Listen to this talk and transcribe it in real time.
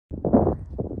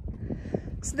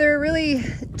So there are really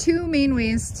two main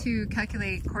ways to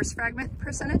calculate coarse fragment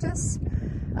percentages.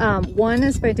 One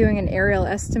is by doing an aerial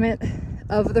estimate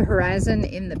of the horizon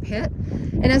in the pit.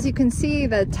 And as you can see,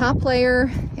 the top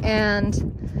layer and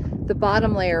the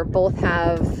bottom layer both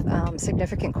have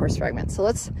significant coarse fragments. So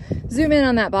let's zoom in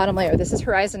on that bottom layer. This is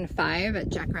horizon 5 at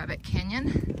Jackrabbit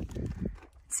Canyon.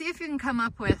 See if you can come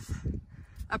up with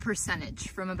a percentage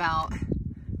from about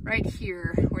right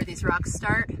here where these rocks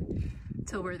start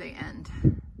till where they end.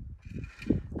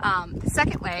 The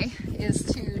second way is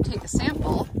to take a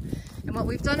sample, and what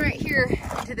we've done right here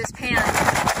into this pan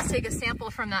is take a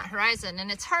sample from that horizon.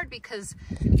 And it's hard because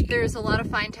there's a lot of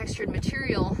fine textured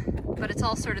material, but it's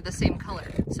all sort of the same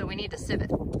color, so we need to sieve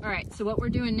it. All right, so what we're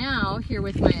doing now here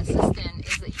with my assistant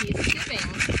is that he's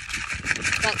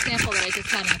sieving that sample that I just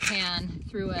had in the pan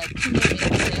through a 2mm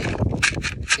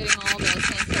sieve, getting all the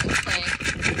sandstone clay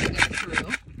to get through.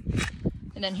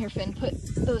 And then here, Finn, put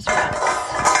those rocks there.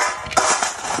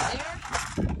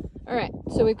 All right,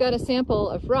 so we've got a sample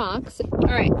of rocks. All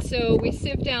right, so we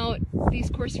sieved out these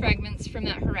coarse fragments from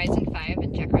that horizon 5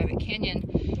 in Jackrabbit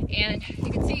Canyon. And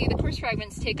you can see the coarse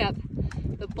fragments take up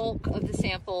the bulk of the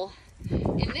sample.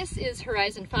 And this is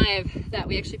horizon 5 that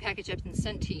we actually packaged up and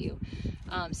sent to you.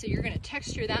 So you're gonna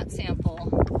texture that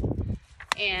sample,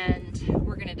 and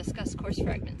we're gonna discuss coarse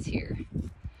fragments here.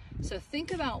 So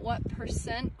think about what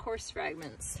percent coarse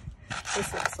fragments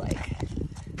this looks like.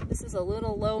 This is a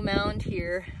little low mound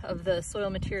here of the soil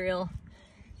material,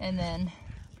 and then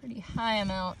pretty high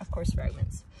amount of coarse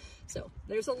fragments. So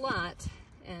there's a lot,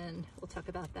 and we'll talk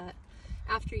about that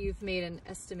after you've made an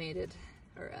estimated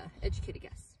or educated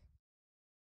guess.